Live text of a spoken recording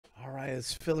right,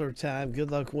 it's filler time. Good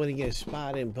luck winning a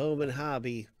spot in Bowman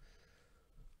Hobby.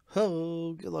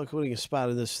 Ho, good luck winning a spot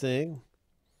in this thing.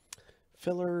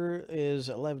 Filler is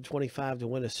 $11.25 to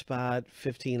win a spot.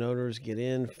 15 owners get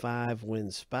in. 5 win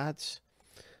spots.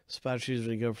 Spots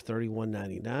usually go for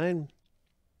 $31.99.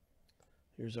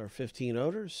 Here's our 15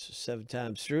 owners, 7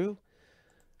 times through.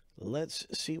 Let's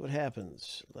see what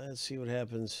happens. Let's see what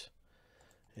happens.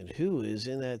 And who is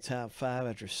in that top 5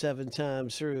 after 7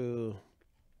 times through?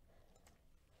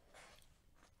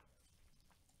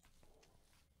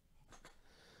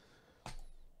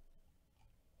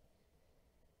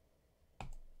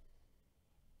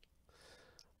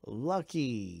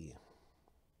 Lucky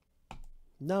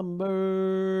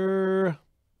number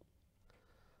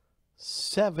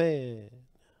 7.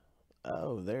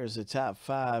 Oh, there's the top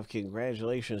 5.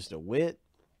 Congratulations to Whit.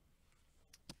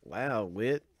 Wow,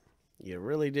 Whit. You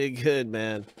really did good,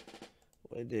 man.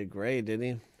 Whit did great,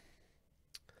 didn't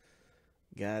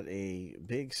he? Got a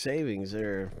big savings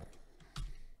there.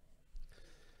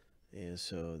 And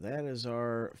so that is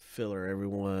our filler,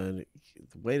 everyone.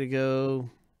 Way to go.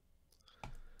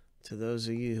 To those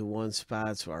of you who won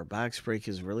spots, our box break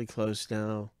is really close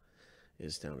now.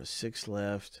 It's down to 6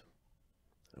 left.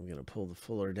 I'm going to pull the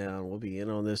fuller down. We'll be in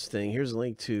on this thing. Here's a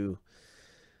link to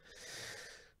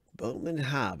Bowman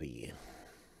Hobby.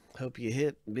 Hope you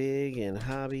hit big and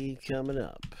hobby coming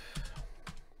up.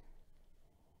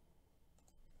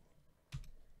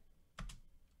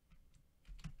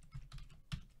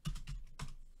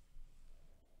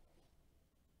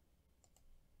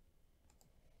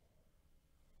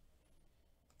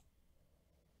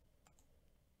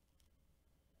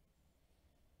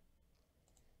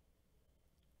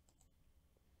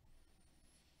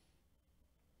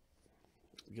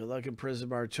 Good luck in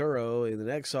Prism Arturo. In the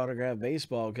next autograph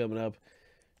baseball coming up,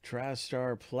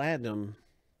 TriStar Platinum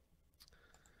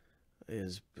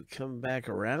is coming back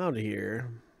around here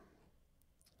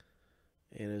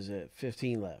and is at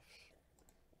 15 left.